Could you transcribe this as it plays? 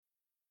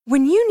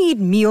When you need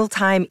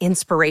mealtime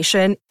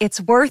inspiration,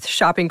 it's worth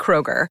shopping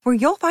Kroger, where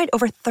you'll find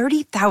over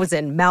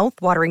 30,000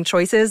 mouth-watering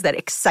choices that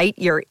excite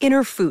your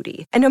inner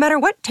foodie. And no matter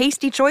what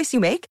tasty choice you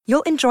make,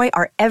 you'll enjoy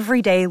our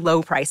everyday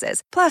low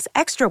prices, plus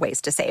extra ways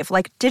to save,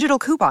 like digital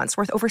coupons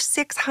worth over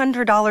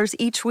 $600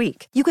 each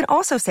week. You can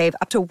also save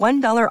up to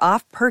 $1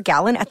 off per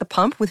gallon at the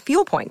pump with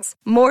fuel points.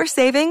 More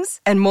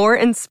savings and more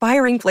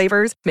inspiring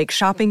flavors make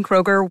shopping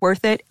Kroger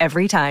worth it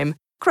every time.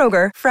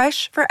 Kroger,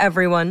 fresh for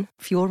everyone.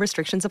 Fuel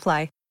restrictions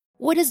apply.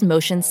 What does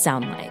motion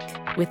sound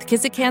like? With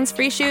Kizikans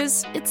free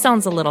shoes, it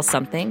sounds a little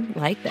something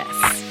like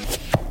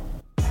this.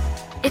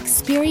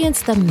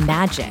 Experience the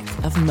magic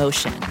of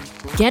motion.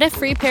 Get a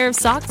free pair of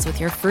socks with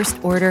your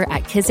first order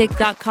at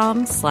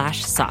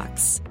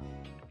kizik.com/socks.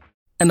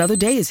 Another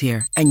day is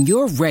here, and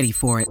you're ready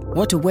for it.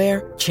 What to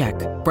wear? Check.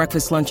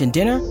 Breakfast, lunch, and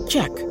dinner?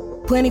 Check.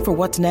 Planning for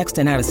what's next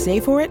and how to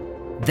save for it?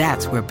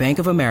 That's where Bank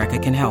of America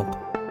can help.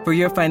 For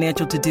your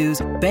financial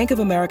to-dos, Bank of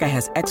America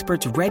has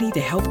experts ready to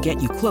help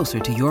get you closer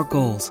to your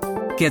goals.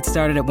 Get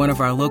started at one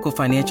of our local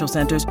financial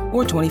centers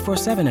or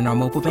 24/7 in our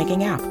mobile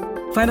banking app.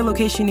 Find a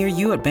location near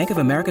you at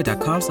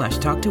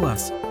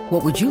bankofamerica.com/talktous.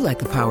 What would you like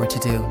the power to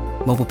do?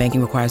 Mobile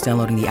banking requires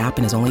downloading the app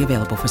and is only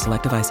available for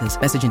select devices.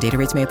 Message and data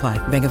rates may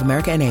apply. Bank of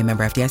America N.A.,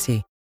 member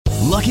FDIC.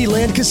 Lucky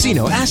Land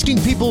Casino,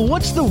 asking people,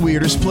 what's the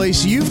weirdest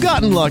place you've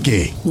gotten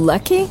lucky?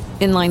 Lucky?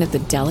 In line at the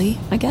deli,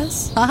 I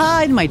guess?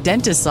 Aha, in my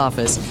dentist's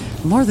office.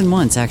 More than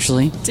once,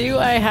 actually. Do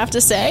I have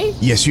to say?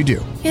 Yes, you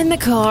do. In the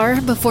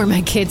car before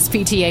my kids'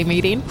 PTA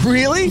meeting.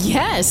 Really?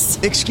 Yes.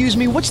 Excuse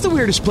me, what's the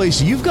weirdest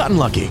place you've gotten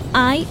lucky?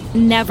 I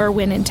never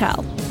win and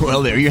tell.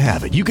 Well, there you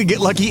have it. You can get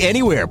lucky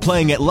anywhere,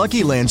 playing at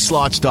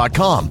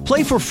LuckyLandSlots.com.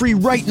 Play for free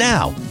right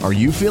now. Are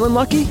you feeling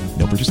lucky?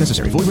 No purchase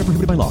necessary. Void where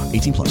prohibited by law.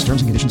 18+.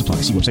 Terms and conditions apply.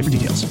 See website for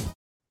details.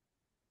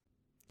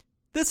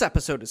 This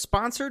episode is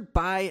sponsored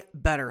by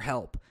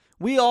BetterHelp.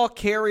 We all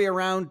carry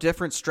around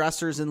different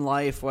stressors in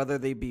life, whether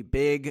they be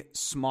big,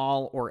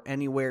 small, or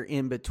anywhere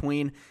in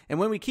between. And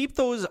when we keep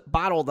those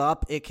bottled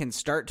up, it can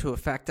start to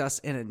affect us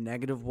in a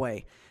negative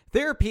way.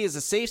 Therapy is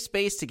a safe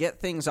space to get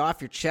things off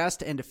your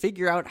chest and to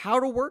figure out how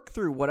to work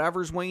through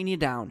whatever's weighing you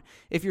down.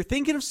 If you're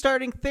thinking of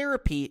starting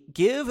therapy,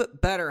 give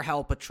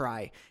BetterHelp a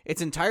try.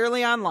 It's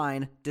entirely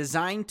online,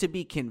 designed to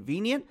be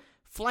convenient,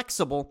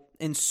 flexible,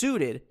 and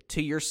suited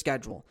to your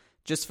schedule.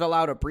 Just fill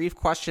out a brief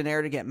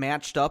questionnaire to get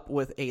matched up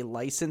with a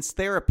licensed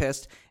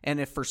therapist, and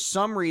if for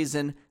some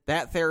reason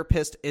that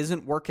therapist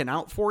isn't working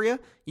out for you,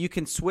 you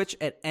can switch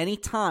at any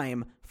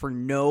time for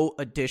no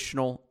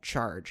additional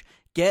charge.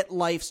 Get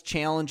life's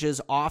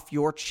challenges off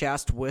your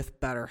chest with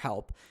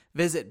BetterHelp.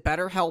 Visit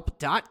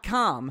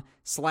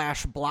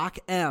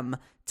BetterHelp.com/BlockM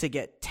to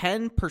get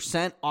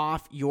 10%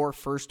 off your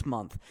first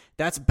month.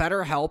 That's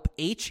BetterHelp,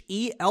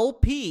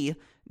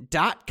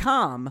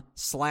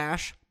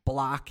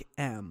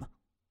 HELP.com/BlockM.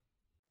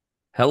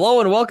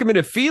 Hello and welcome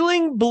into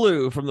Feeling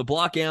Blue from the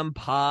Block M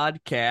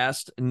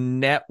Podcast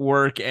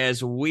Network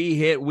as we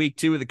hit week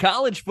 2 of the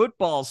college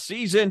football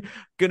season.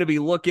 Going to be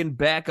looking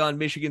back on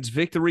Michigan's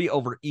victory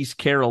over East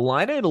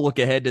Carolina and to look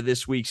ahead to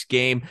this week's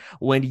game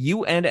when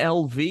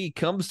UNLV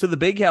comes to the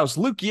Big House.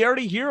 Luke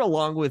Yardy here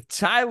along with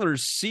Tyler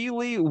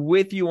Seeley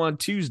with you on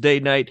Tuesday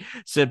night,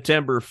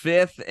 September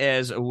 5th,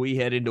 as we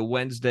head into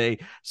Wednesday,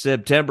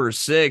 September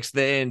 6th.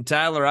 And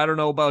Tyler, I don't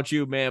know about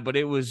you, man, but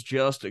it was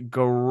just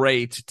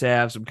great to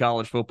have some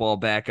college football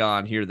back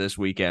on here this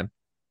weekend.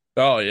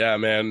 Oh yeah,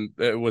 man.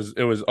 It was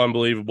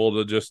unbelievable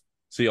to just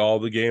see all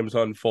the games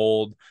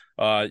unfold.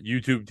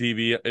 YouTube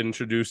TV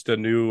introduced a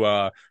new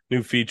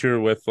feature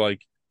with,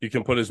 like, you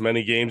can put as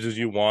many games as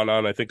you want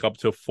on, I think up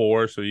to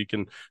 4, so you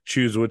can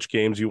choose which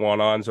games you want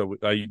on. So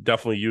I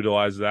definitely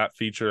utilized that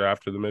feature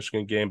after the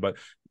Michigan game, but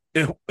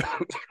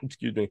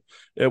excuse me,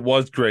 it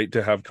was great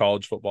to have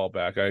college football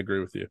back. I agree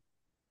with you.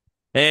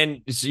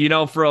 And, you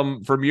know,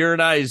 from your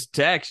and I's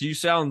text, you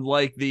sound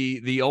like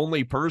the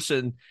only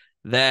person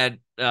that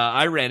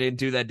I ran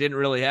into that didn't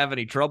really have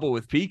any trouble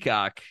with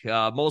Peacock.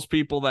 Most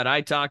people that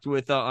I talked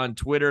with on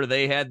Twitter,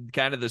 they had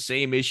kind of the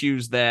same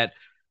issues that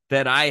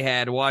I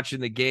had watching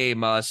the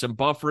game. Some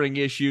buffering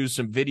issues,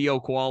 some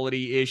video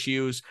quality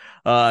issues,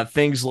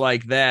 things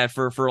like that.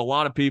 For a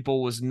lot of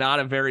people was not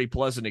a very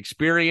pleasant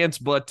experience,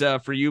 but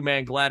for you,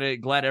 man,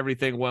 glad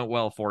everything went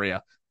well for you.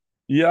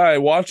 Yeah, I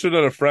watched it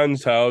at a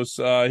friend's house.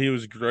 He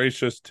was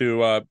gracious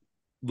to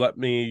let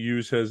me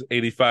use his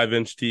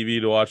 85-inch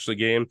TV to watch the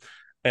game.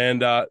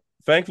 And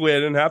thankfully, I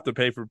didn't have to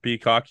pay for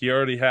Peacock. He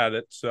already had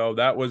it, so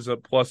that was a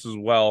plus as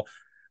well.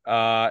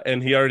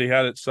 And he already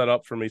had it set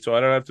up for me, so I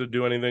don't have to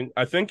do anything.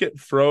 I think it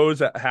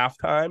froze at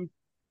halftime,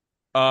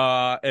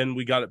 and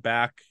we got it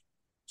back.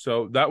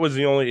 So that was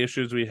the only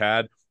issues we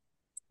had.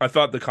 I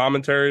thought the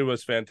commentary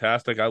was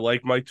fantastic. I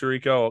like Mike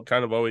Tirico,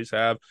 kind of always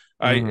have.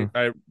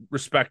 I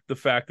respect the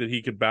fact that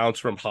he could bounce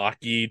from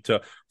hockey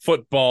to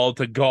football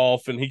to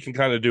golf, and he can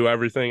kind of do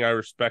everything. I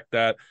respect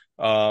that.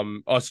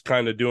 Us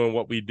kind of doing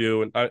what we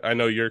do, and I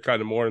know you're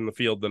kind of more in the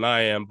field than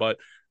I am, but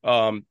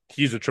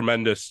he's a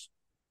tremendous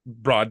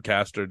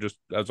broadcaster just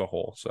as a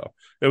whole. So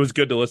it was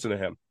good to listen to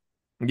him.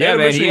 Yeah, and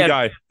man, Michigan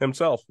guy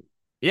himself.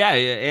 Yeah,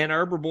 Ann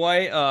Arbor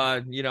boy.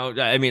 I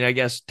mean, I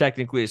guess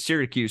technically a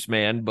Syracuse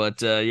man,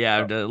 but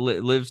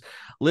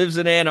lives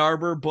in Ann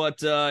Arbor.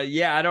 But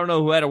yeah, I don't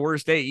know who had a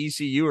worse day,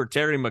 ECU or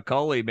Terry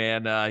McCauley.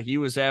 Man, he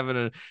was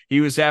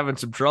having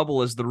some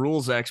trouble as the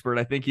rules expert.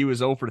 I think he was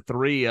 0 for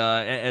 3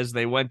 as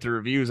they went to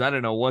reviews. I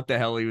don't know what the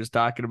hell he was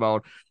talking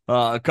about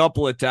a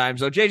couple of times.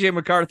 So JJ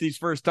McCarthy's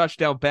first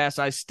touchdown pass,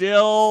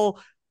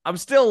 I'm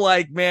still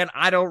like, man,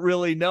 I don't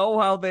really know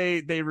how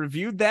they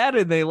reviewed that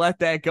and they let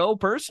that go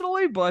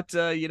personally, but,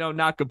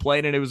 not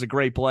complaining. It was a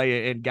great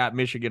play and got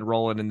Michigan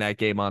rolling in that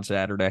game on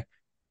Saturday.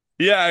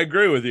 Yeah, I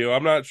agree with you.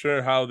 I'm not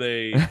sure how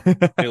they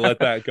let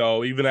that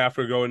go, even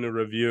after going to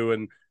review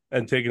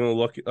and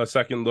taking a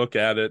second look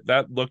at it.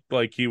 That looked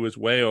like he was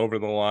way over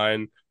the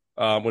line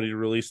when he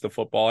released the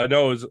football. I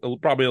know it was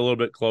probably a little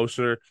bit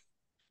closer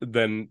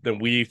than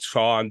we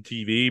saw on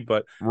TV,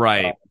 but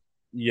right.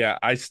 Yeah,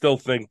 I still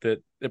think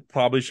that it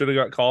probably should have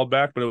got called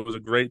back, but it was a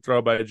great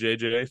throw by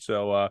JJ,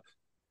 so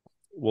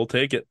we'll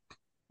take it.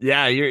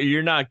 Yeah,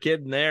 you're not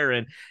kidding there.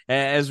 And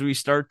as we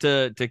start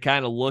to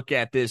kind of look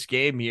at this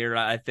game here,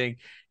 I think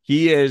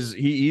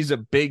he's a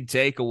big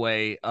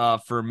takeaway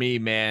for me,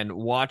 man,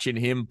 watching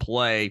him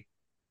play.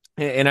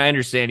 And I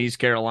understand East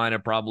Carolina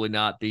probably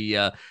not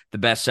the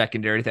best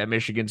secondary that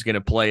Michigan's going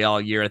to play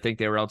all year. I think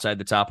they were outside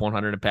the top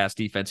 100 in pass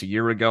defense a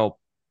year ago.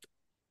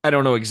 I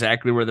don't know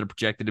exactly where they're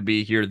projected to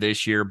be here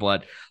this year,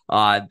 but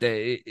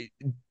they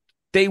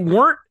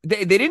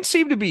didn't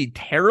seem to be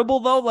terrible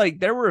though. Like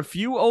there were a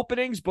few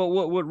openings, but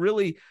what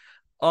really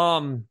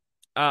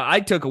I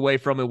took away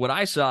from it, what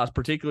I saw is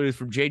particularly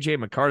from JJ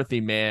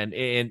McCarthy, man,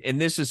 and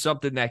this is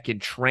something that can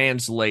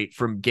translate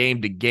from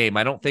game to game.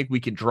 I don't think we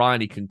can draw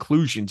any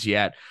conclusions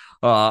yet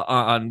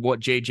on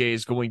what JJ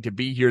is going to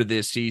be here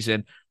this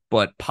season,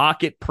 but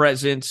pocket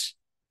presence,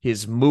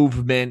 his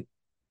movement,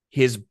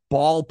 his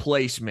ball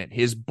placement,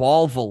 his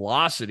ball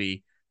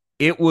velocity,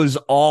 it was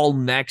all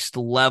next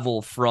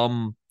level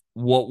from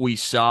what we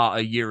saw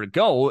a year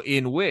ago,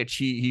 in which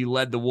he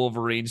led the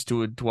Wolverines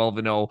to a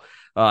 12-0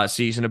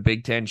 season, a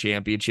Big Ten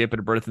championship, and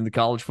a berth in the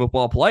college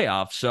football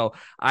playoff. So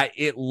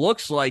it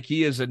looks like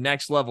he is a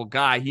next level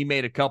guy. He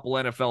made a couple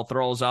NFL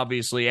throws.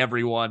 Obviously,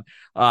 everyone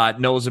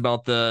knows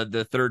about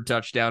the third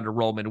touchdown to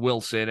Roman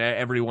Wilson.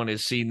 Everyone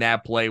has seen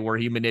that play where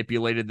he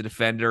manipulated the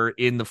defender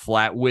in the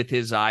flat with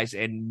his eyes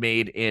and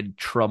made a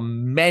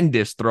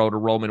tremendous throw to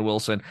Roman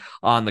Wilson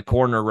on the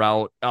corner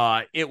route.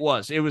 It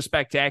was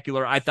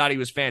spectacular. I thought he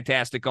was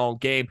fantastic all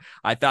game.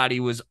 I thought he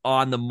was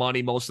on the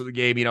money most of the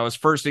game. His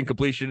first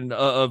incompletion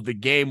of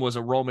the game was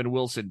a Roman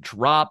Wilson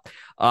drop.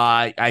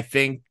 I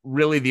think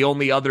really the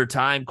only other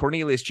time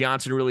Cornelius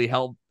Johnson really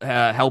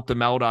helped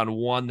him out on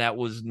one that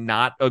was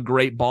not a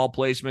great ball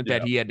placement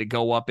that he had to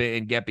go up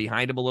and get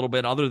behind him a little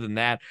bit. Other than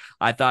that,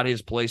 I thought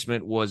his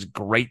placement was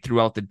great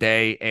throughout the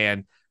day,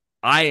 and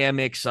I am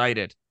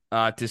excited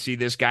to see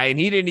this guy. And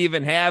he didn't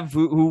even have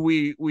who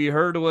we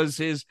heard was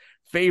his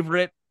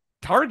favorite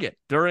target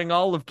during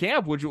all of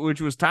camp,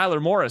 which was Tyler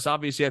Morris.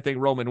 Obviously, I think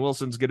Roman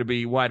Wilson's going to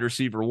be wide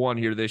receiver 1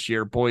 here this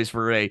year, poised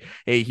for a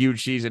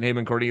huge season, him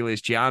and Cornelius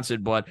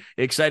Johnson, but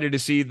excited to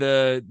see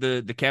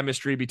the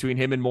chemistry between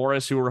him and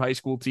Morris, who were high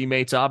school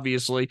teammates,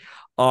 obviously.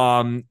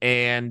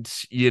 And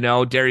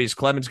Darius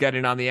Clemens got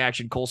in on the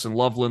action. Colson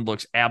Loveland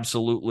looks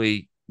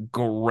absolutely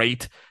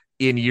great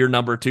in year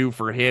number 2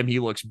 for him. He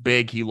looks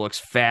big, he looks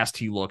fast,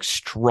 he looks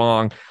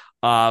strong.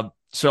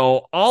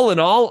 So all in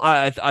all,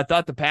 I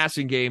thought the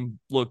passing game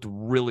looked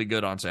really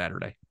good on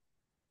Saturday.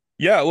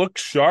 Yeah, it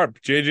looks sharp.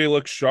 JJ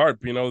looks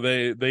sharp.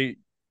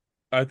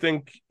 I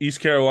think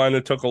East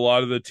Carolina took a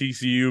lot of the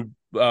TCU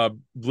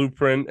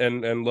blueprint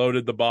and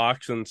loaded the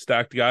box and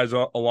stacked guys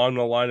along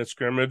the line of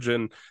scrimmage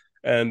and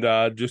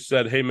just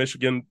said, hey,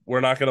 Michigan, we're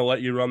not going to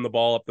let you run the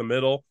ball up the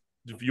middle.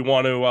 If you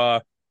want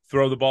to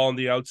throw the ball in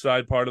the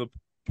outside part of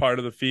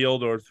the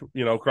field or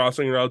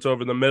crossing routes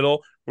over the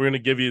middle, we're going to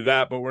give you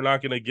that, but we're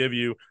not going to give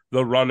you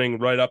the running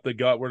right up the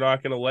gut. We're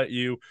not going to let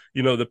you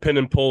the pin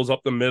and pulls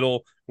up the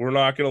middle. We're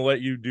not going to let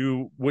you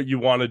do what you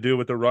want to do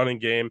with the running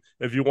game.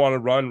 If you want to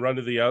run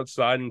to the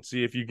outside and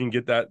see if you can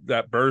get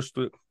that burst.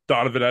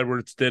 Donovan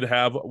Edwards did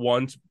have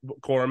one.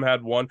 Corum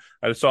had one.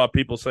 I saw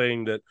people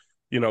saying that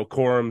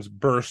Corum's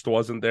burst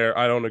wasn't there.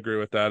 I don't agree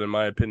with that. In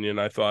my opinion,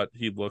 I thought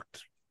he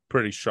looked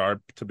pretty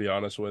sharp, to be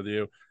honest with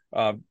you.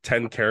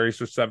 10 carries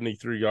for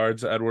 73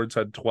 yards. Edwards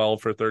had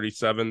 12 for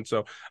 37.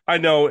 So I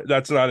know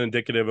that's not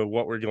indicative of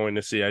what we're going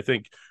to see. I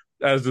think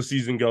as the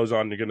season goes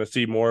on, you're going to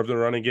see more of the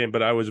running game,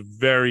 but I was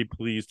very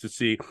pleased to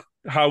see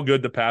how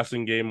good the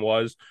passing game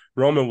was.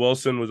 Roman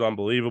Wilson was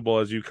unbelievable,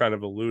 as you kind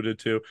of alluded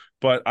to,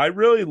 but I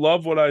really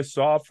love what I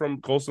saw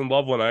from Colson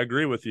Loveland. I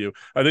agree with you.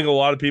 I think a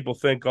lot of people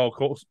think,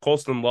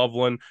 Colson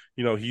Loveland,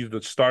 he's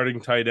the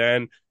starting tight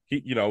end.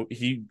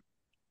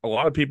 A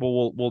lot of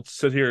people will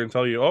sit here and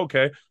tell you,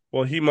 okay,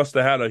 well, he must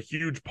have had a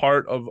huge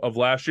part of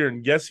last year.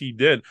 And yes, he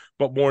did,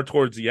 but more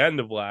towards the end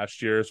of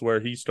last year is where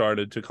he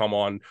started to come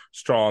on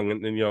strong.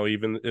 And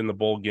even in the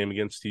bowl game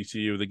against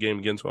TCU, the game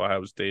against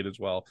Ohio State as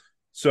well.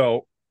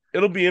 So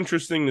it'll be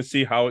interesting to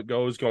see how it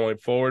goes going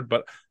forward,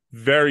 but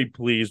very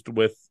pleased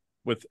with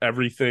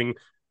everything.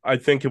 I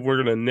think if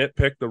we're going to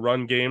nitpick the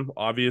run game,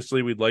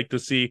 obviously we'd like to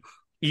see,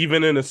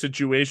 even in a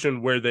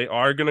situation where they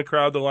are going to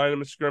crowd the line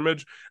of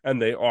scrimmage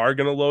and they are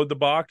going to load the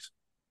box,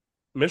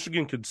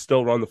 Michigan could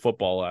still run the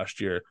football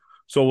last year.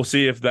 So we'll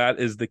see if that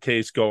is the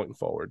case going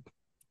forward.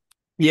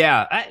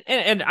 Yeah,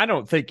 and I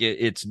don't think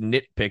it's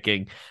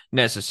nitpicking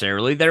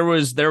necessarily. There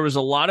was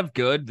a lot of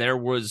good. There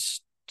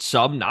was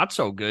some not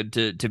so good,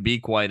 to be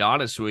quite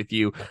honest with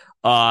you.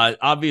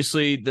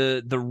 Obviously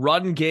the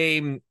run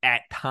game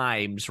at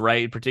times,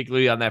 right?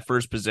 Particularly on that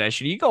first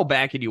possession, you go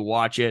back and you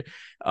watch it.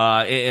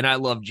 And I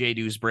love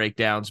J-Dew's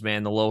breakdowns,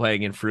 man, the low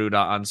hanging fruit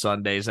on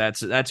Sundays.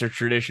 That's a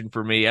tradition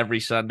for me. Every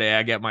Sunday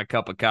I get my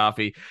cup of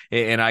coffee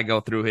and I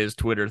go through his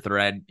Twitter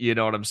thread. You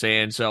know what I'm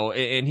saying? So,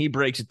 and he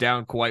breaks it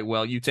down quite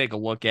well. You take a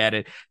look at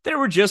it. There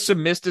were just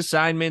some missed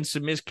assignments,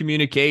 some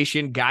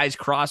miscommunication, guys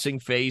crossing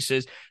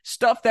faces,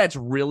 stuff that's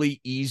really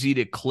easy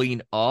to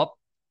clean up.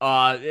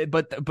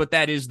 But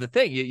that is the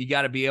thing. You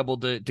got to be able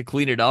to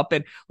clean it up.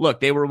 And look,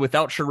 they were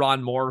without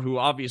Sharon Moore, who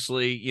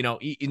obviously, you know,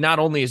 not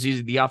only is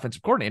he the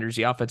offensive coordinator, he's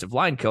the offensive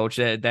line coach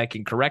that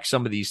can correct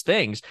some of these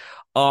things.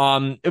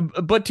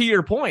 But to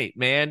your point,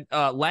 man,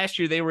 last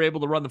year they were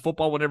able to run the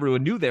football when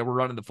everyone knew they were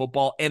running the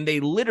football, and they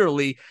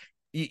literally,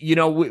 you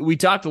know, we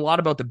talked a lot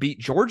about the beat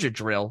Georgia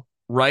drill,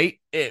 right?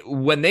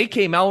 When they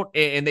came out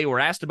and they were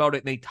asked about it,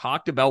 and they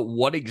talked about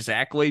what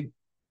exactly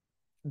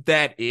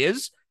that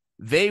is.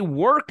 They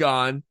work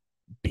on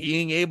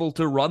being able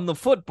to run the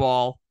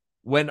football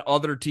when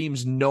other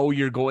teams know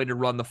you're going to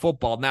run the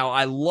football. Now,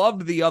 I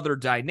loved the other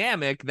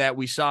dynamic that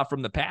we saw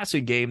from the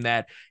passing game,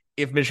 that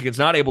if Michigan's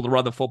not able to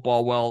run the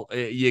football well,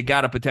 you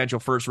got a potential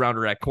first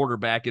rounder at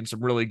quarterback and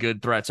some really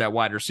good threats at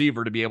wide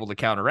receiver to be able to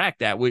counteract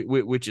that,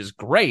 which is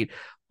great.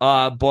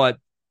 But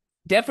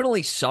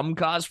definitely some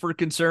cause for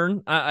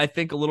concern, I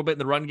think, a little bit in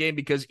the run game,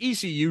 because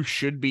ECU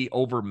should be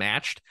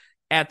overmatched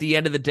at the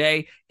end of the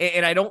day.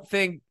 And I don't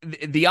think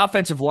the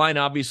offensive line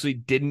obviously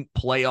didn't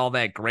play all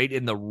that great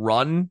in the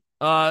run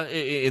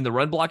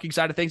blocking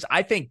side of things.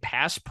 I think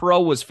pass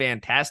pro was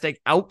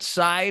fantastic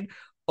outside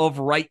of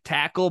right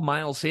tackle.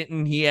 Miles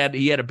Hinton, he had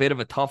a bit of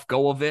a tough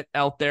go of it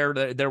out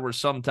there. There were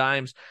some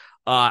times.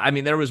 I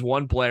mean, there was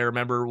one play,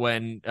 remember,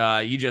 when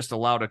you just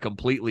allowed a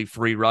completely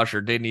free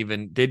rusher, didn't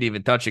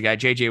even touch a guy.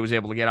 JJ was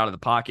able to get out of the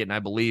pocket and I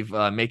believe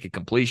make a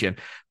completion.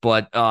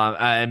 But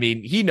I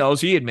mean, he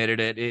admitted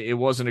it. It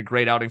wasn't a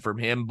great outing from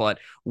him, but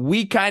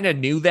we kind of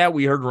knew that.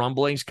 We heard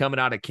rumblings coming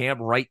out of camp.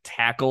 Right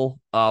tackle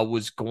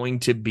was going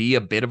to be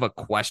a bit of a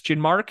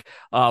question mark.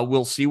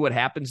 We'll see what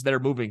happens there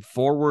moving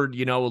forward.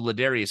 You know,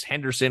 Ladarius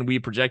Henderson, we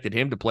projected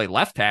him to play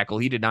left tackle.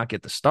 He did not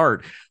get the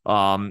start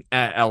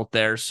out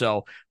there.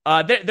 So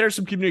there's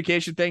some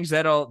communication things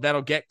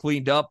that'll get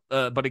cleaned up.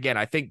 But again,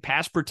 I think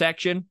pass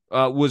protection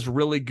was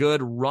really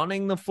good.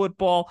 Running the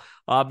football,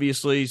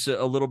 obviously, is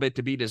a little bit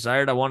to be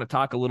desired. I want to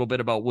talk a little bit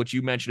about what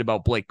you mentioned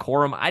about Blake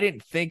Corum. I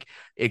didn't think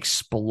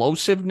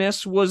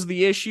explosiveness was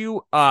the issue.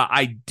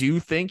 I do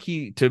think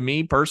to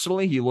me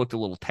personally, he looked a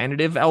little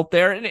tentative out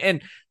there.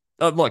 And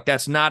look,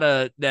 that's not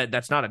a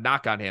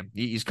knock on him.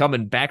 He's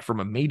coming back from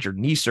a major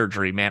knee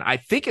surgery, man. I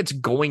think it's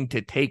going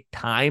to take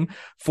time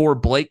for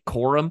Blake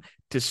Corum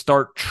to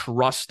start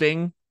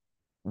trusting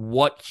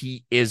what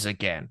he is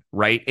again,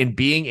 right? And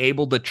being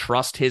able to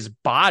trust his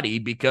body,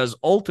 because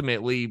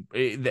ultimately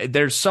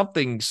there's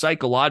something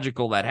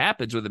psychological that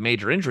happens with a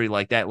major injury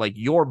like that. Like,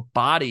 your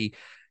body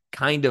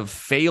kind of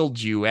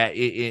failed you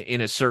in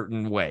a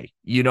certain way.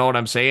 You know what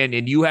I'm saying?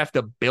 And you have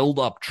to build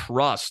up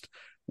trust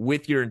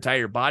with your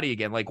entire body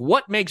again. Like,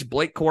 what makes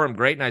Blake Corum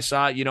great? And I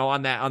saw, you know,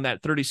 on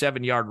that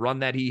 37-yard run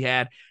that he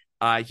had,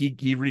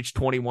 he reached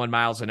 21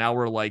 miles an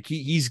hour. Like,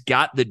 he's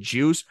got the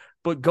juice.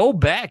 But go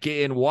back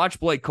and watch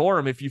Blake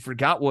Corum if you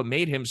forgot what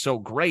made him so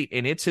great,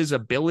 and it's his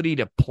ability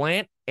to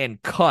plant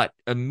and cut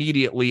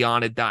immediately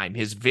on a dime.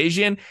 His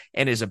vision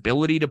and his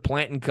ability to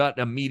plant and cut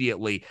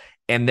immediately.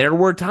 And there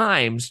were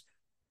times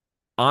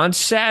on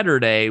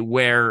Saturday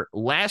where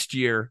last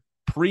year,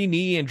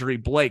 pre-knee injury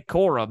Blake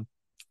Corum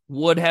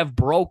would have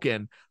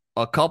broken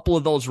a couple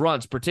of those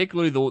runs,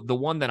 particularly the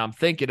one that I'm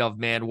thinking of,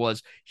 man,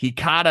 was he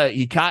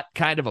caught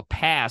kind of a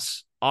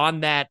pass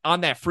on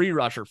that free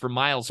rusher from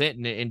Miles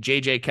Hinton, and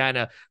JJ kind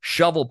of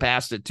shovel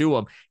passed it to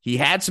him. He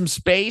had some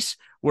space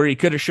where he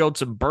could have showed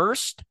some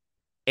burst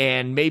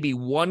and maybe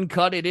one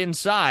cut it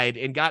inside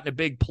and gotten a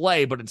big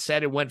play, but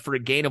instead it went for a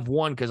gain of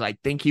one because I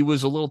think he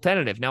was a little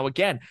tentative. Now,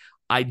 again,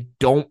 I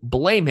don't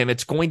blame him.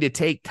 It's going to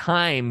take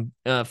time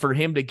for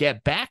him to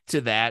get back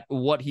to that,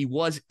 what he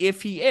was,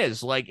 if he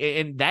is. Like,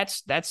 and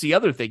that's the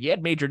other thing. He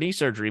had major knee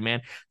surgery,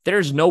 man.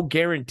 There's no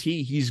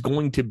guarantee he's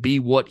going to be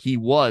what he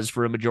was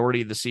for a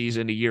majority of the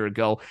season a year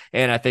ago,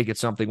 and I think it's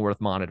something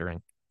worth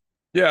monitoring.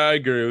 Yeah, I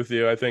agree with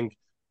you. I think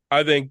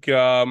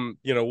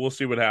you know, we'll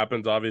see what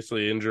happens.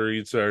 Obviously,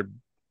 injuries are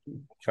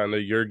kind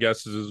of, your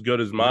guess is as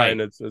good as mine.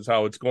 Right. It's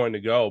how it's going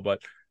to go,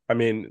 but I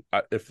mean,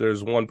 if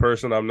there's one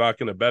person I'm not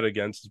going to bet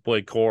against, it's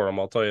Blake Corum.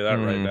 I'll tell you that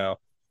right now.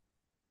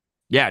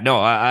 Yeah, no,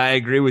 I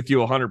agree with you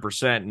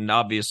 100%. And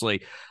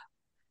obviously,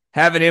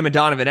 having him and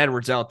Donovan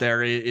Edwards out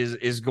there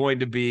is going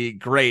to be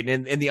great.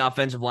 And the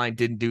offensive line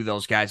didn't do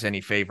those guys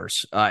any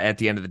favors at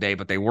the end of the day,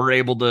 but they were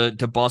able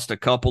to bust a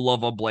couple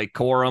of them. Blake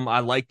Corum, I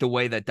like the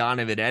way that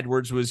Donovan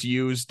Edwards was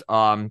used.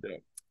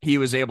 He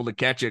was able to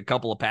catch a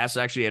couple of passes.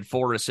 Actually, had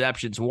 4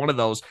 receptions. One of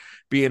those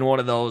being one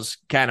of those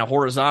kind of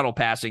horizontal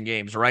passing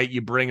games, right?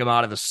 You bring him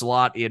out of the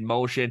slot in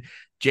motion.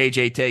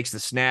 JJ takes the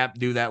snap,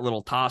 do that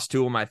little toss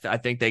to him. I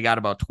think they got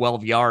about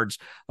 12 yards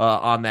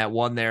on that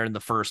one there in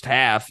the first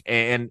half.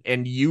 And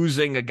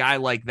using a guy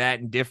like that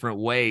in different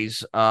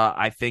ways,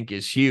 I think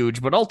is huge.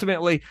 But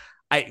ultimately,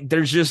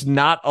 there's just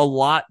not a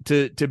lot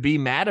to be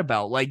mad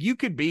about. Like, you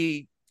could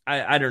be,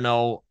 I don't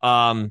know,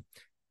 I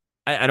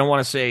don't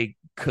want to say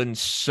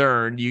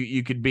concerned.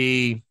 You could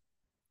be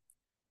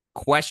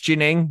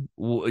questioning,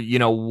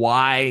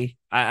 why.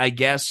 I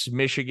guess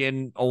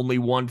Michigan only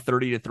won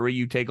 30-3.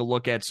 You take a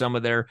look at some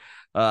of their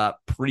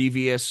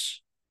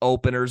previous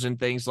openers and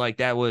things like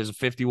that. Was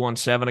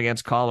 51-7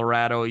 against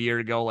Colorado a year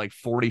ago, like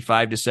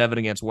 45-7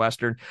 against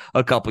Western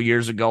a couple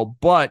years ago.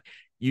 But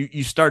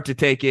you start to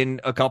take in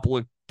a couple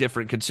of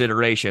different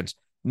considerations.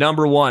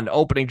 Number one,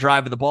 opening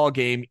drive of the ball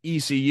game,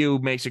 ECU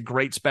makes a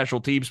great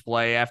special teams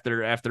play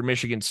after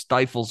Michigan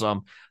stifles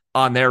them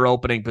on their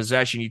opening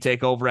possession. You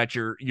take over at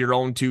your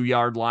own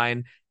 2-yard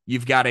line.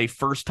 You've got a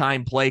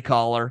first-time play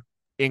caller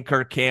in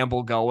Kirk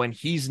Campbell going.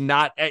 He's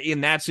not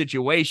in that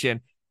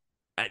situation.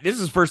 This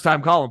is his first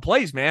time calling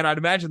plays, man. I'd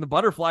imagine the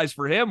butterflies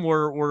for him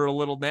were a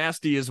little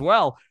nasty as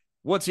well.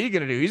 What's he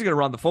going to do? He's going to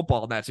run the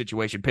football in that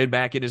situation, pin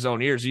back in his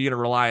own ears. He's going to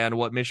rely on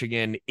what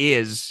Michigan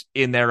is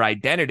in their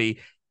identity.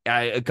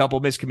 A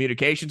couple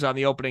miscommunications on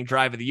the opening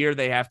drive of the year.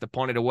 They have to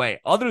punt it away.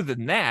 Other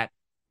than that,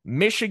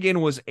 Michigan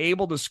was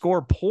able to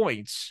score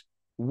points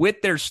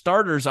with their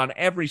starters on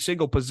every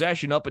single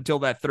possession up until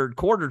that third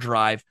quarter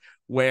drive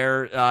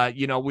where,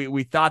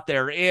 we thought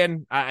they're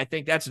in. I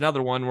think that's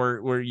another one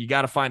where you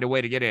got to find a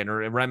way to get in,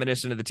 or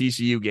reminiscent of the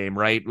TCU game,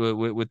 right?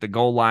 With the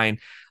goal line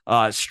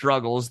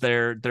struggles.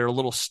 They're a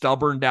little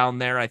stubborn down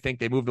there. I think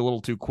they moved a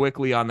little too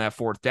quickly on that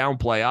fourth down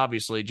play.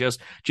 Obviously, just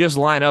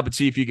line up and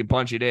see if you can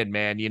punch it in,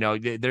 man.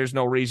 There's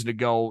no reason to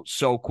go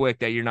so quick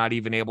that you're not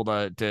even able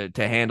to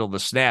handle the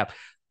snap.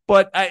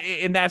 But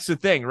and that's the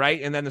thing,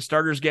 right? And then the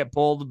starters get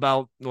pulled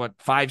about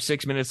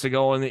 5-6 minutes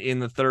ago in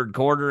the third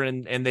quarter,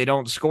 and they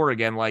don't score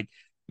again. Like,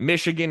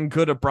 Michigan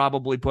could have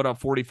probably put up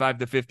 45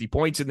 to 50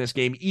 points in this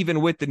game,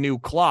 even with the new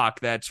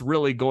clock. That's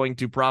really going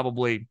to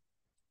probably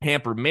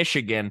hamper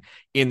Michigan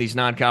in these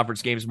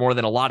non-conference games more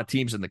than a lot of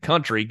teams in the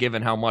country,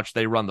 given how much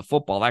they run the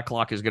football. That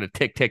clock is going to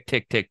tick, tick,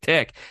 tick, tick,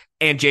 tick.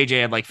 And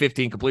JJ had like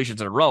 15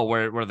 completions in a row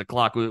where the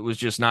clock was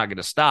just not going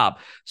to stop.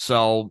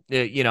 So,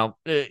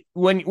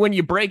 when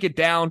you break it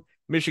down,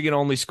 Michigan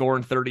only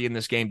scoring 30 in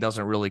this game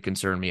doesn't really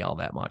concern me all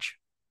that much.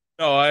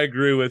 No, I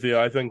agree with you.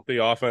 I think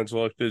the offense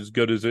looked as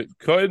good as it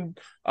could,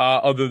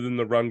 other than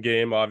the run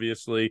game,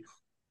 obviously.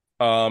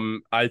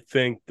 I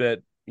think that,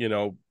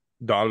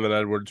 Donovan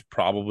Edwards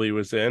probably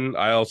was in.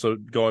 I also,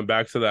 going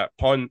back to that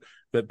punt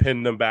that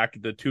pinned them back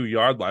at the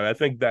 2-yard line, I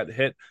think that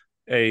hit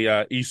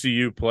a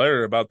ECU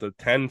player about the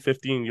 10,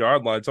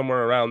 15-yard line,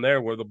 somewhere around there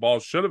where the ball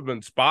should have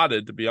been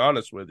spotted, to be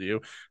honest with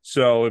you.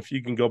 So if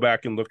you can go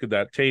back and look at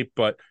that tape.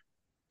 But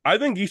I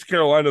think East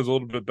Carolina is a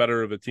little bit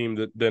better of a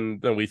team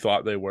than we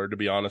thought they were, to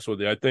be honest with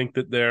you. I think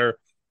that they're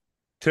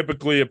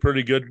typically a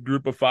pretty good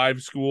group of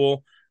 5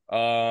 school.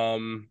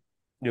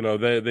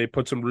 They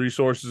put some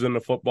resources into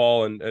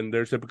football, and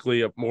they're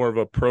typically more of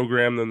a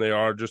program than they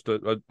are just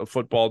a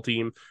football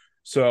team.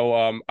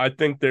 So I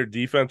think their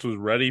defense was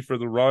ready for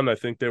the run. I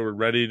think they were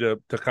ready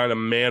to kind of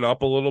man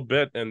up a little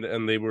bit,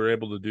 and they were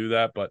able to do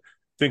that. But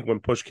I think when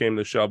push came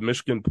to shove,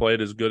 Michigan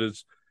played as good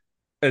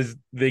as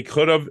they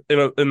could have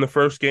in the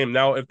first game.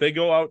 Now, if they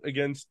go out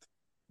against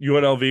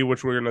UNLV,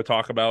 which we're going to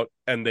talk about,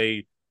 and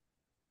they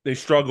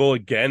struggle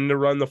again to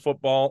run the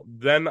football,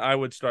 then I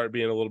would start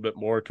being a little bit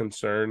more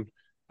concerned.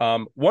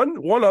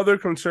 One other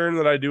concern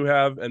that I do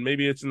have, and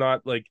maybe it's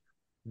not like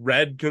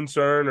red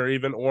concern or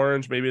even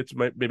orange, maybe it's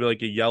maybe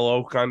like a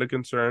yellow kind of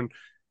concern,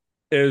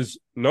 is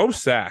no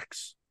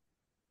sacks.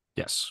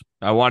 Yes,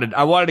 I wanted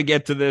to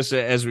get to this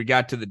as we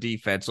got to the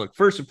defense. Look,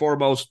 first and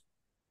foremost,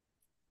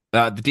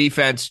 the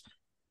defense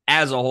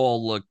as a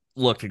whole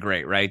looked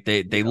great, right?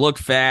 They looked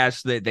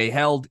fast. They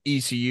held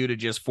ECU to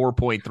just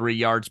 4.3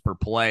 yards per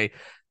play.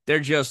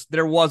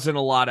 There wasn't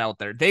a lot out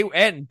there.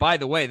 And by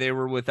the way, they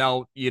were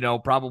without,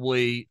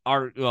 probably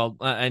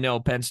I know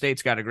Penn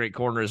State's got a great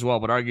corner as well,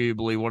 but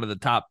arguably one of the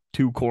top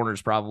 2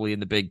 corners probably in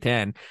the Big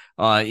Ten,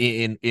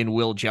 in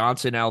Will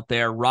Johnson out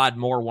there. Rod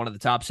Moore, one of the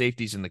top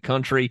safeties in the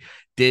country,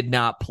 did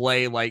not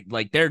play.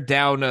 Like they're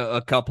down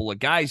a couple of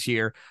guys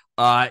here.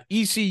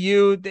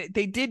 ECU,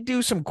 they did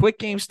do some quick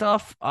game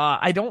stuff.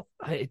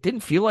 It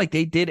didn't feel like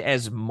they did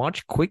as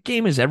much quick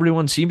game as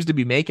everyone seems to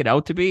be making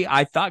out to be.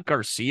 I thought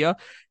Garcia,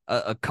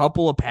 a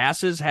couple of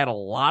passes, had a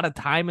lot of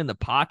time in the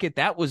pocket.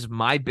 That was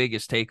my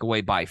biggest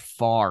takeaway by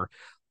far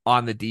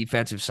on the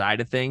defensive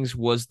side of things,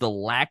 was the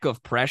lack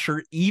of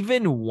pressure,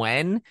 even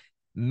when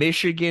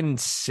Michigan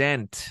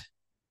sent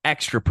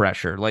extra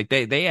pressure. Like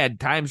they had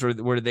times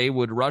where they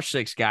would rush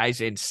 6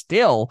 guys and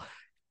still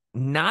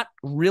not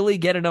really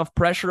get enough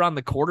pressure on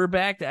the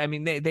quarterback. I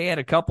mean, they had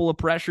a couple of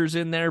pressures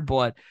in there,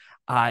 but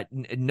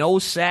no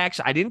sacks.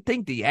 I didn't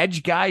think the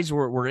edge guys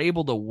were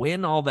able to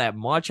win all that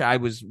much. I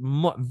was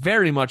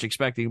very much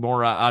expecting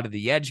more out of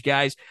the edge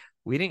guys.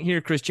 We didn't hear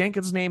Chris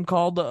Jenkins' name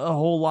called a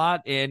whole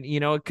lot, and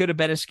it could have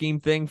been a scheme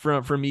thing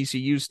from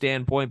ECU's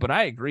standpoint. But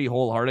I agree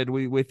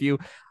wholeheartedly with you.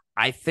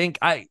 I think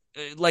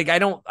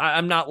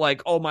I'm not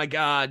like, oh my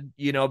God,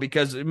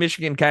 because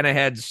Michigan kind of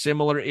had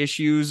similar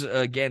issues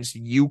against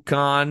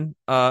UConn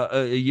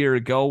a year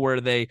ago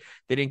where they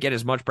didn't get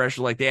as much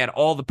pressure. Like they had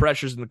all the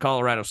pressures in the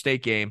Colorado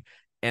State game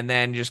and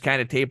then just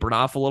kind of tapered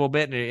off a little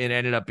bit, and it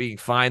ended up being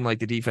fine. Like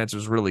the defense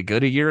was really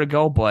good a year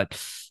ago, but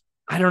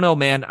I don't know,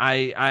 man.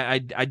 I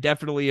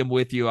definitely am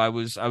with you. I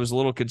was a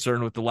little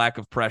concerned with the lack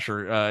of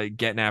pressure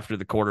getting after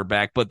the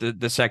quarterback, but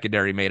the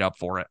secondary made up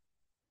for it.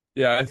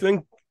 Yeah, I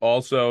think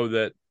also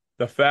that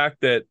the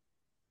fact that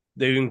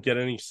they didn't get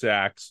any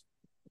sacks,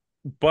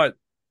 but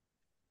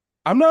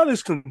I'm not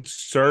as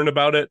concerned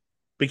about it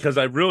because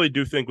I really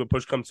do think when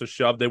push comes to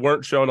shove, they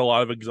weren't showing a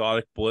lot of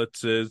exotic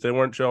blitzes. They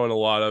weren't showing a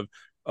lot of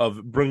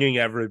bringing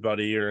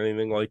everybody or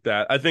anything like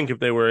that. I think if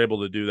they were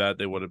able to do that,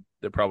 they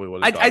probably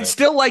would have. I'd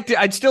still like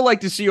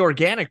to see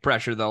organic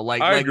pressure though.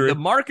 Like agree.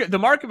 the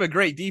mark of a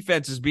great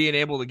defense is being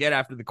able to get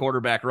after the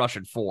quarterback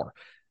rushing 4.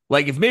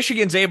 Like if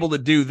Michigan's able to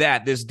do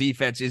that, this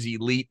defense is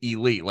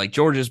elite. Like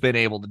Georgia's been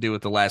able to do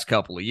it the last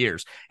couple of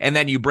years. And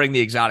then you bring the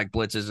exotic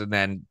blitzes and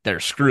then they're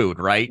screwed,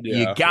 right?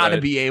 Yeah, you got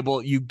to be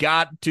able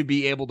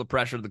to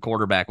pressure the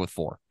quarterback with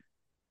 4.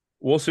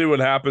 We'll see what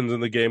happens in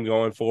the game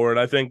going forward.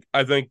 I think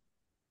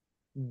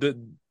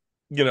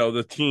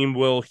the team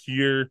will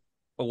hear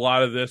a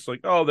lot of this,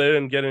 like, oh, they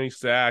didn't get any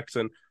sacks.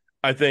 And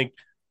I think,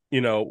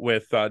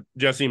 with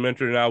Jesse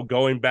Minter now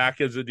going back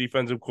as a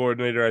defensive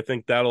coordinator, I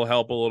think that'll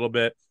help a little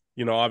bit.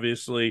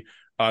 Obviously,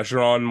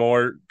 Sharon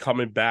Moore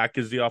coming back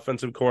as the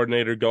offensive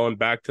coordinator, going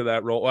back to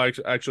that role.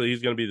 Actually,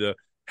 he's going to be the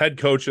head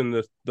coach in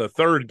the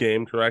third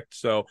game, correct?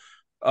 So,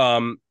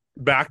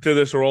 back to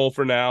this role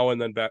for now,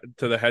 and then back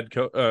to the head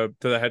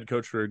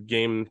coach for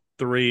game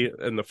 3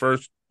 in the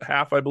first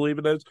half, I believe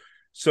it is.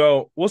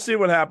 So we'll see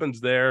what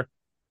happens there.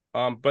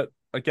 But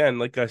again,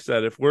 like I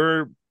said, if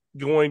we're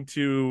going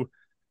to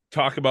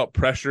talk about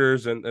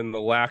pressures and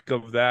the lack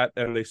of that,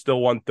 and they still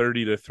won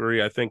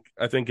 30-3, I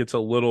think it's a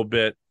little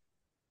bit.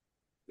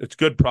 It's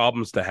good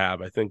problems to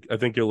have. I think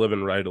you're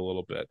living right a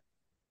little bit.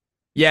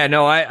 Yeah,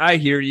 no, I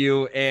hear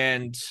you,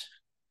 and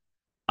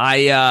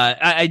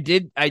I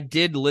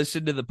did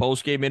listen to the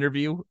postgame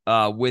interview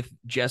with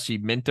Jesse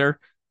Minter.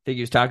 I think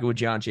he was talking with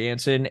John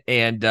Jansen,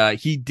 and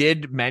he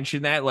did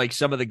mention that like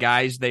some of the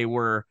guys they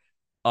were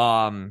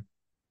upset.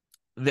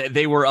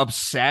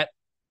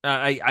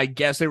 I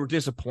guess they were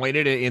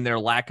disappointed in their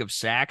lack of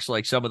sacks,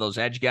 like some of those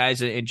edge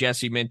guys. And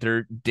Jesse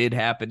Minter did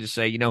happen to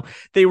say,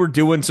 they were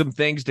doing some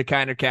things to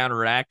kind of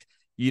counteract,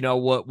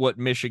 what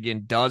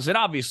Michigan does. And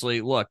obviously,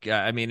 look,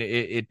 I mean,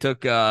 it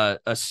took a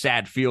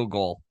sad field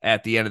goal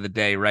at the end of the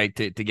day, right,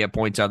 to get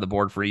points on the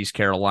board for East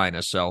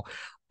Carolina. So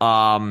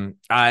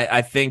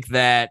I think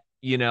that,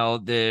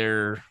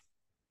 they're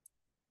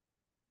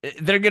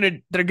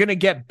gonna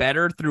get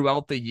better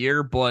throughout the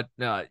year, but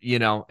at the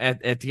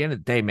end of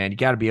the day, man, you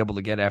got to be able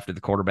to get after the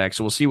quarterback.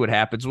 So we'll see what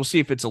happens. We'll see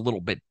if it's a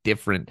little bit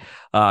different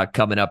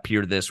coming up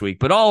here this week.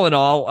 But all in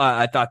all,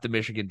 I thought the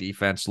Michigan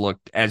defense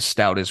looked as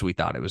stout as we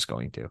thought it was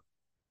going to.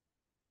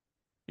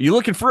 You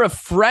looking for a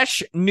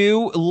fresh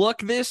new look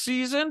this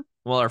season?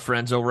 Well, our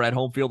friends over at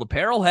Home Field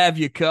Apparel have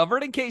you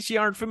covered. In case you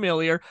aren't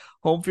familiar,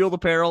 Home Field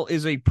Apparel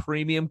is a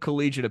premium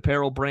collegiate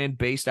apparel brand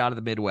based out of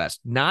the Midwest.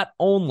 Not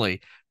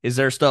only is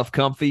their stuff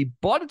comfy,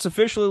 but it's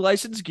officially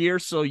licensed gear,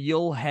 so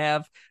you'll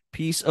have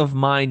peace of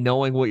mind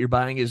knowing what you're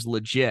buying is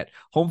legit.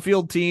 Home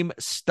Field team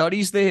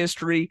studies the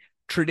history,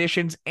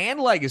 traditions,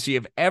 and legacy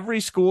of every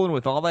school, and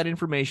with all that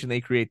information,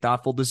 they create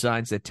thoughtful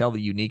designs that tell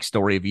the unique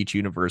story of each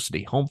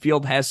university. Home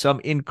Field has some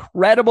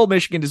incredible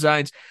Michigan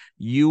designs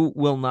you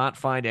will not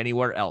find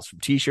anywhere else, from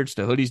t-shirts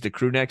to hoodies to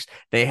crew necks.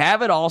 They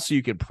have it all, so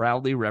you can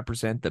proudly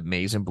represent the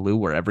maize and blue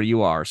wherever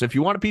you are. So if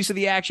you want a piece of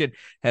the action,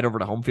 head over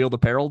to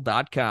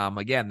homefieldapparel.com.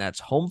 Again,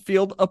 that's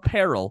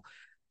homefieldapparel.com.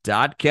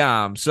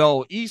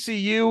 So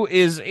ECU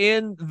is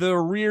in the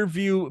rear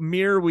view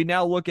mirror. We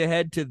now look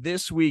ahead to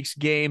this week's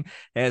game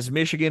as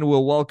Michigan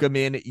will welcome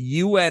in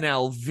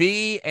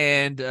UNLV,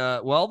 and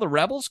the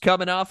Rebels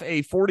coming off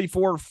a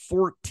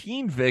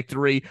 44-14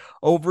 victory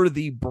over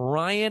the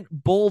Bryant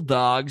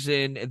Bulldogs,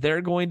 and they're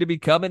going to be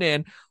coming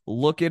in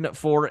looking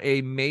for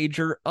a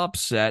major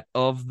upset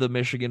of the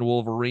Michigan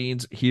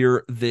Wolverines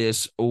here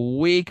this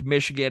week.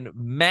 Michigan,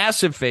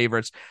 massive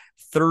favorites,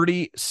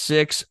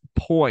 36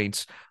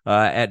 points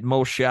at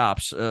most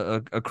shops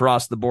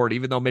across the board,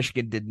 even though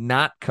Michigan did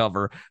not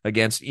cover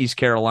against East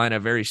Carolina, a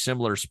very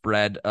similar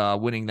spread,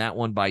 winning that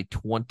one by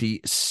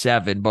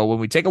 27. But when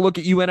we take a look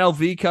at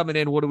UNLV coming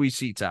in, what do we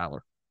see,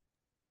 Tyler?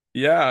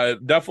 Yeah,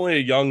 definitely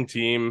a young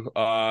team.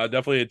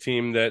 Definitely a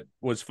team that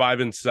was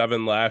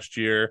 5-7 last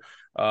year.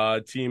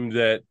 A team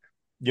that,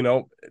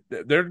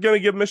 they're going to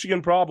give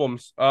Michigan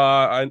problems.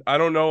 I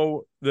don't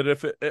know that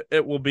if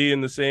it will be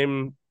in the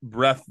same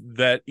breath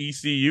that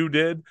ECU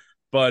did,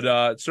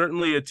 but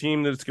certainly a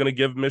team that's going to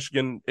give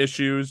Michigan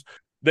issues.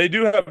 They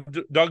do have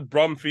Doug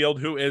Brumfield,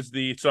 who is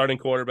the starting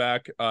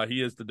quarterback.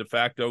 He is the de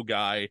facto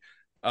guy.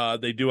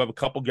 They do have a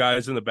couple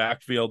guys in the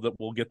backfield that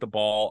will get the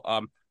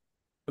ball.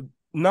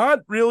 Not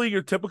really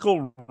your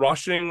typical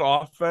rushing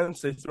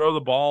offense. They throw the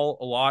ball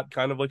a lot,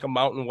 kind of like a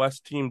Mountain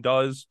West team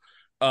does.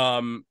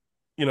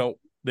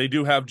 They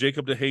do have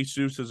Jacob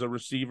DeJesus as a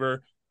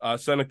receiver.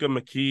 Seneca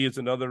McKee is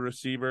another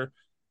receiver.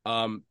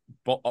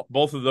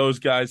 Both of those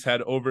guys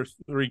had over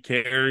 3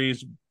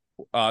 carries.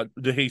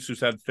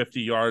 DeJesus had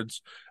 50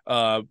 yards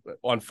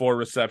on 4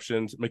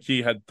 receptions.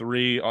 McKee had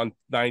 3 on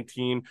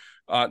 19.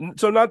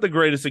 So not the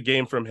greatest a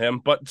game from him,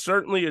 but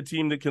certainly a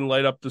team that can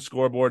light up the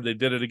scoreboard. They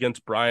did it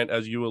against Bryant,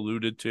 as you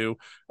alluded to,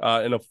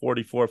 in a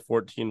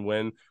 44-14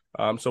 win.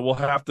 So we'll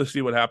have to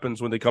see what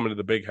happens when they come into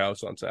the big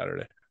house on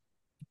Saturday.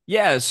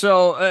 Yeah,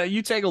 so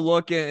you take a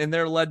look, and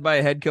they're led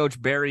by head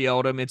coach Barry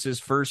Odom. It's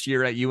his first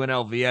year at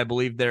UNLV. I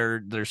believe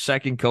their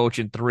second coach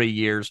in 3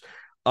 years.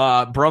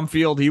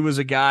 Brumfield, he was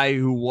a guy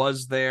who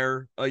was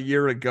there a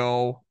year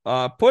ago,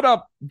 put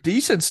up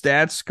decent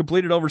stats,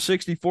 completed over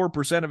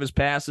 64% of his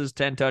passes,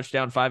 10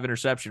 touchdown, 5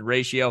 interception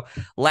ratio.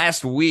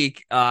 Last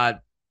week,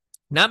 not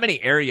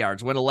many air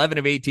yards, went 11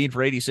 of 18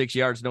 for 86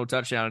 yards, no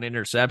touchdown and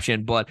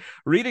interception. But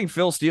reading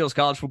Phil Steele's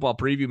College Football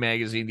Preview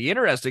magazine, the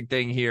interesting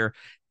thing here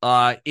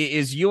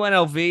is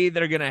UNLV.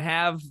 They're going to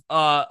have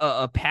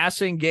a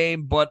passing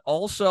game, but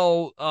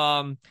also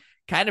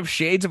kind of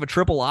shades of a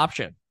triple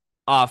option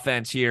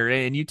offense here.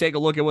 And you take a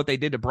look at what they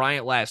did to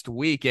Bryant last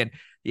week, and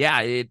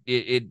yeah,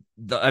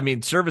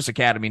 service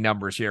academy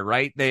numbers here,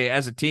 right? They,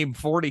 as a team,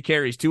 40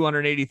 carries,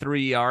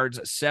 283 yards,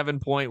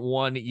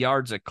 7.1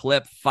 yards a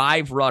clip,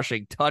 5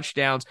 rushing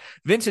touchdowns.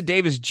 Vincent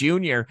Davis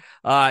Jr.,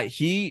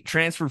 he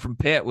transferred from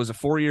Pitt, was a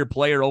 4-year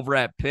player over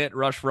at Pitt,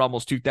 rushed for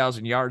almost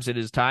 2,000 yards at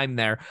his time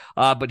there.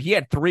 But he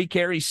had 3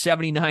 carries,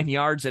 79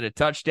 yards and a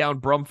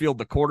touchdown. Brumfield,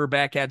 the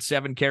quarterback, had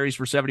 7 carries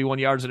for 71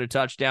 yards and a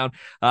touchdown.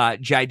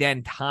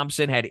 Jaden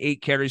Thompson had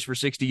 8 carries for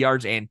 60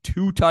 yards and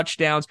 2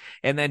 touchdowns.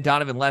 And then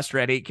Donovan Lester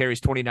had 8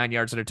 carries, 29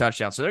 yards and a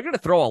touchdown. So they're going to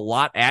throw a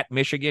lot at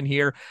Michigan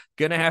here.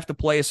 Going to have to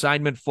play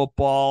assignment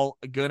football.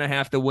 Going to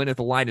have to win at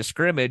the line of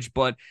scrimmage.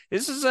 But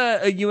this is a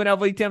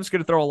UNLV team that's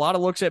going to throw a lot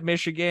of looks at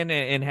Michigan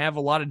and have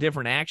a lot of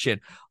different action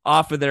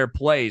off of their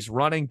plays.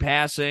 Running,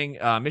 passing.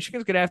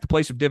 Michigan's going to have to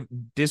play some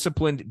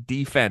disciplined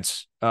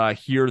defense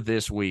here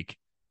this week.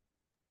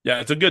 Yeah,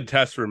 it's a good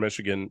test for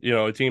Michigan.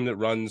 A team that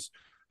runs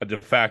a de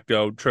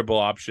facto triple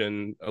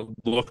option,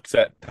 looks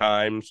at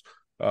times.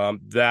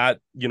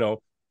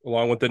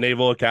 Along with the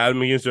Naval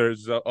Academies,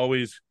 there's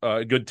always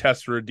a good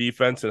test for a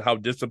defense. And how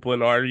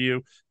disciplined are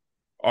you?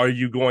 Are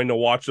you going to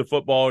watch the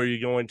football? Or are you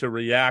going to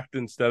react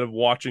instead of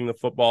watching the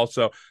football?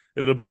 So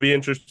it'll be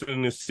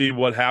interesting to see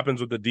what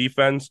happens with the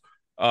defense.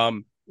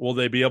 Will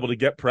they be able to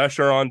get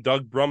pressure on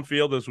Doug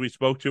Brumfield, as we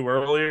spoke to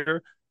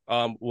earlier?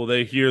 Will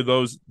they hear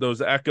those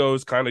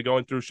echoes kind of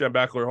going through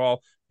Schembechler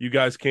Hall? You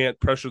guys can't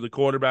pressure the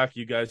quarterback.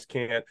 You guys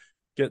can't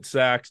get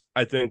sacks.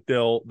 I think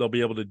they'll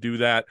be able to do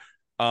that.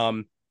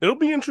 It'll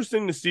be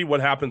interesting to see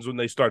what happens when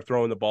they start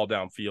throwing the ball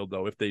downfield,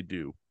 though, if they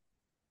do.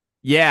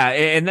 Yeah,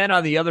 and then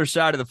on the other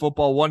side of the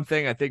football, one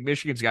thing I think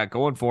Michigan's got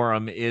going for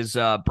them is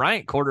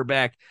Bryant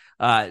quarterback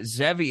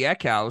Zevi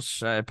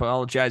Eckhouse. I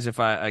apologize if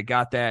I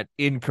got that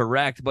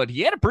incorrect, but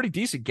he had a pretty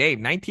decent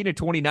game, 19 of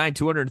 29,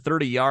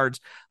 230 yards,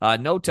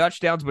 no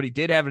touchdowns, but he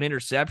did have an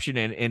interception.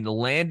 And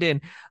Landon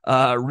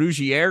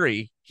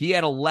Ruggieri, he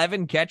had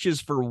 11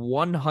 catches for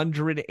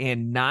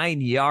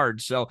 109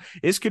 yards. So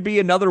this could be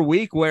another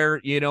week where,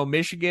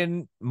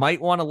 Michigan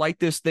might want to light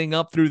this thing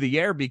up through the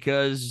air,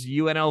 because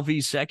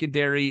UNLV's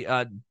secondary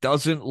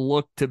doesn't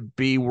look to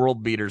be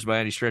world beaters by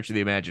any stretch of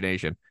the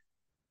imagination.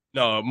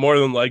 No, more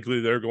than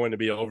likely they're going to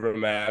be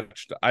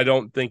overmatched. I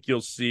don't think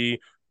you'll see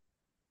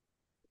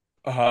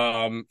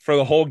for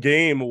the whole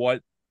game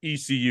what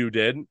ECU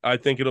did. I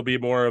think it'll be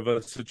more of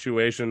a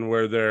situation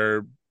where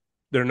they're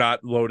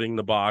not loading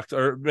the box,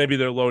 or maybe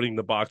they're loading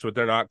the box, but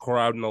they're not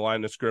crowding the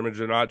line of scrimmage.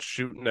 They're not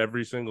shooting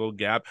every single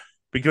gap,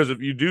 because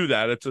if you do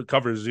that, it's a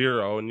cover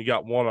 0 and you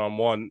got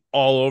one-on-one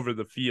all over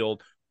the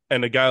field.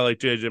 And a guy like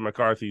JJ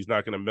McCarthy is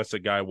not going to miss a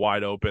guy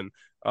wide open.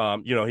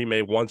 He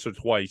may once or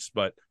twice,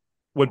 but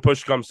when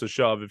push comes to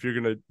shove, if you're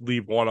going to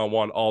leave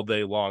one-on-one all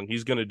day long,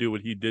 he's going to do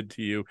what he did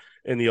to you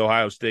in the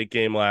Ohio State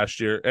game last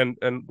year, and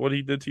what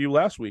he did to you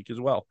last week as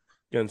well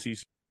against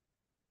ECU.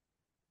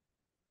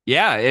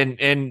 Yeah,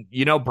 and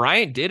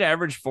Bryant did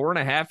average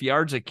 4.5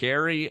 yards a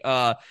carry.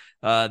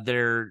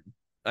 Their,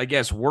 I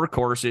guess,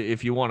 workhorse,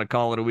 if you want to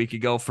call it, a week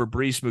ago, for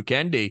Brees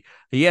Mukendi,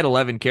 he had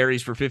 11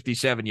 carries for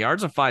 57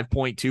 yards, a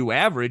 5.2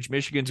 average.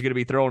 Michigan's going to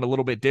be throwing a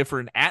little bit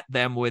different at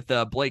them with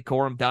Blake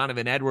Corum,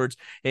 Donovan Edwards,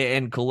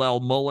 and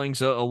Kalel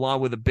Mullings, along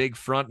with a big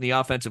front in the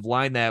offensive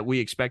line that we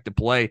expect to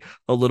play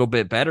a little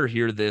bit better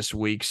here this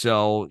week.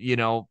 So,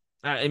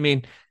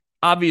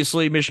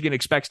 obviously, Michigan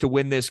expects to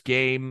win this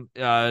game.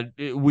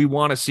 We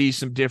want to see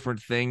some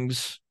different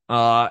things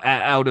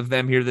out of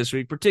them here this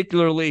week,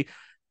 particularly.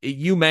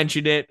 You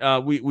mentioned it.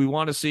 We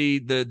want to see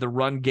the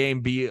run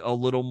game be a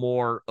little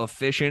more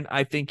efficient,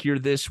 I think, here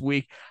this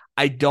week.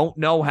 I don't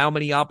know how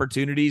many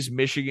opportunities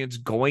Michigan's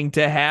going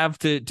to have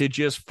to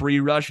just free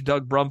rush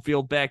Doug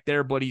Brumfield back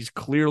there, but he's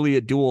clearly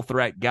a dual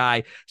threat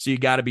guy, so you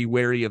got to be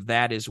wary of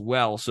that as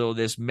well. So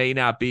this may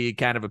not be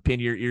kind of a pin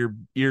your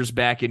ears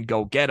back and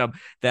go get him.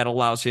 That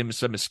allows him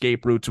some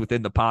escape routes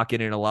within the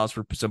pocket and allows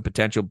for some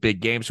potential big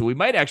games. So we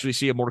might actually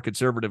see a more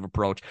conservative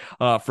approach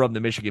from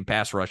the Michigan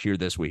pass rush here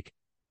this week.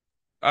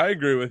 I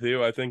agree with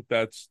you. I think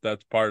that's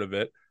part of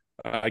it.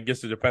 I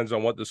guess it depends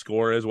on what the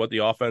score is, what the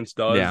offense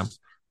does. Yeah.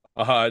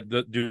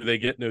 Do they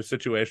get into a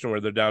situation where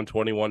they're down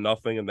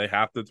 21-0 and they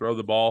have to throw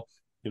the ball,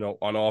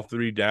 on all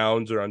 3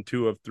 downs or on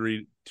two of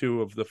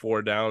the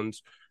 4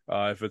 downs,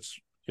 if it's,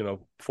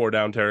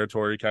 4-down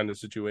territory kind of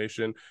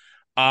situation.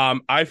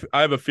 I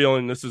have a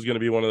feeling this is going to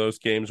be one of those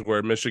games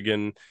where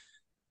Michigan,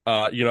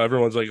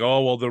 everyone's like,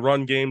 oh, well, the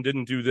run game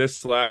didn't do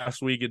this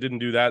last week. It didn't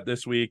do that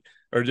this week,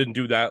 or didn't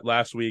do that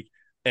last week.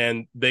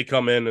 And they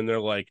come in and they're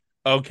like,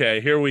 okay,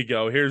 here we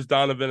go. Here's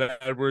Donovan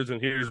Edwards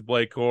and here's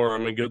Blake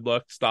Corum, and good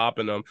luck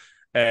stopping them.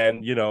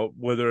 And,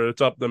 whether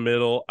it's up the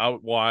middle,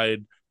 out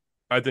wide,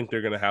 I think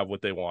they're going to have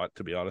what they want,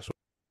 to be honest with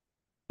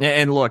you.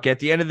 And look, at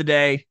the end of the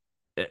day,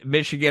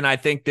 Michigan, I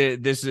think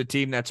that this is a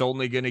team that's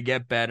only going to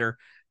get better.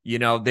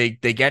 They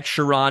get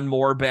Sharon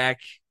Moore back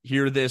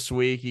here this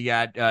week. You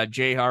got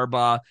Jay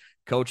Harbaugh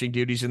coaching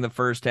duties in the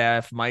first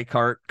half, Mike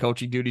Hart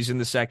coaching duties in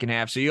the second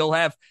half. So you'll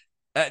have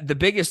the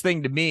biggest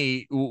thing to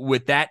me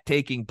with that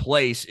taking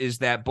place is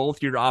that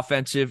both your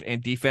offensive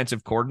and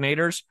defensive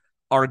coordinators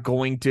are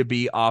going to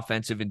be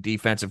offensive and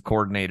defensive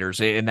coordinators,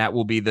 and that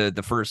will be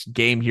the first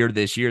game here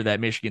this year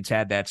that Michigan's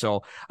had that.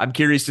 So I'm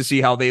curious to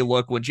see how they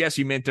look when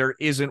Jesse Minter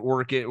isn't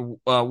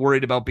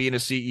worried about being a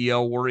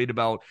CEO, worried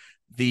about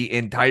the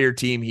entire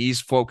team.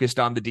 He's focused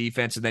on the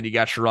defense, and then you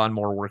got Sharon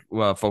Moore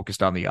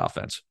focused on the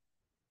offense.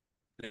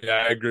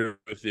 Yeah, I agree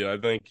with you. I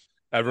think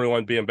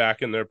everyone being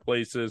back in their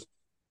places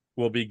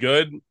will be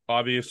good.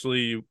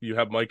 Obviously, you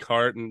have Mike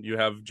Hart and you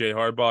have Jay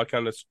Harbaugh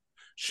kind of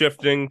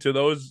shifting to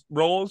those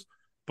roles,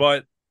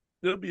 but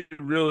it'll be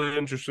really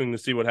interesting to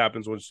see what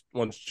happens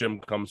once Jim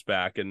comes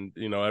back and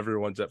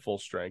everyone's at full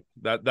strength.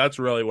 That's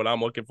really what I'm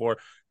looking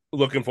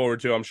forward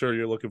to. I'm sure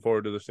you're looking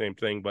forward to the same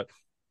thing, but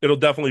it'll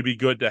definitely be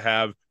good to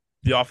have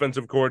the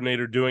offensive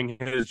coordinator doing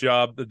his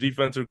job, the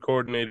defensive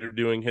coordinator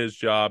doing his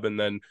job, and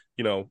then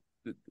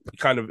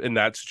kind of in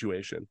that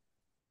situation.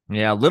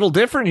 Yeah, a little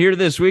different here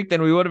this week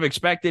than we would have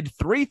expected.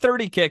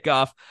 3:30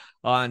 kickoff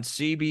on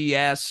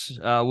CBS.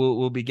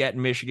 We'll be getting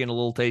Michigan a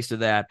little taste of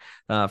that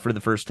for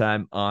the first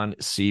time on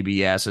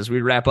CBS. As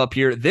we wrap up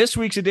here this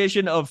week's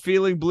edition of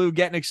Feeling Blue,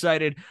 getting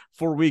excited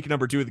for week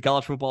number 2 of the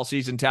college football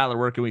season. Tyler,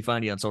 where can we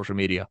find you on social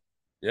media?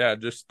 Yeah,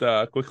 just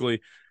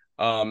quickly,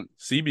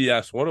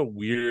 CBS. What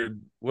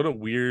a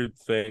weird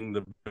thing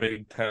the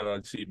Big Ten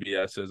on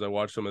CBS is. I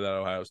watched some of that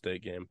Ohio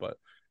State game, but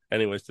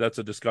anyways, that's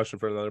a discussion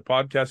for another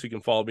podcast. You can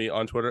follow me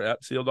on Twitter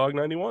at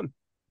SealDog91.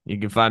 You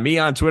can find me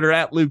on Twitter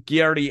at Luke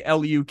Giardi,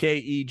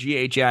 LukeGhiardi.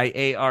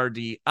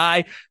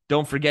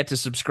 Don't forget to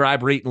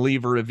subscribe, rate, and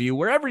leave a review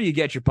wherever you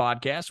get your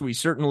podcasts. We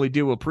certainly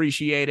do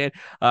appreciate it.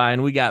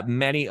 And we got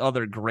many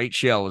other great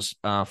shows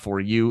for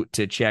you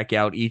to check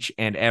out each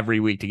and every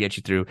week to get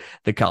you through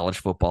the college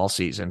football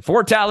season.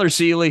 For Tyler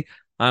Seeley,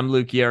 I'm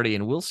Luke Giardi,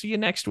 and we'll see you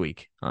next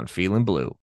week on Feeling Blue.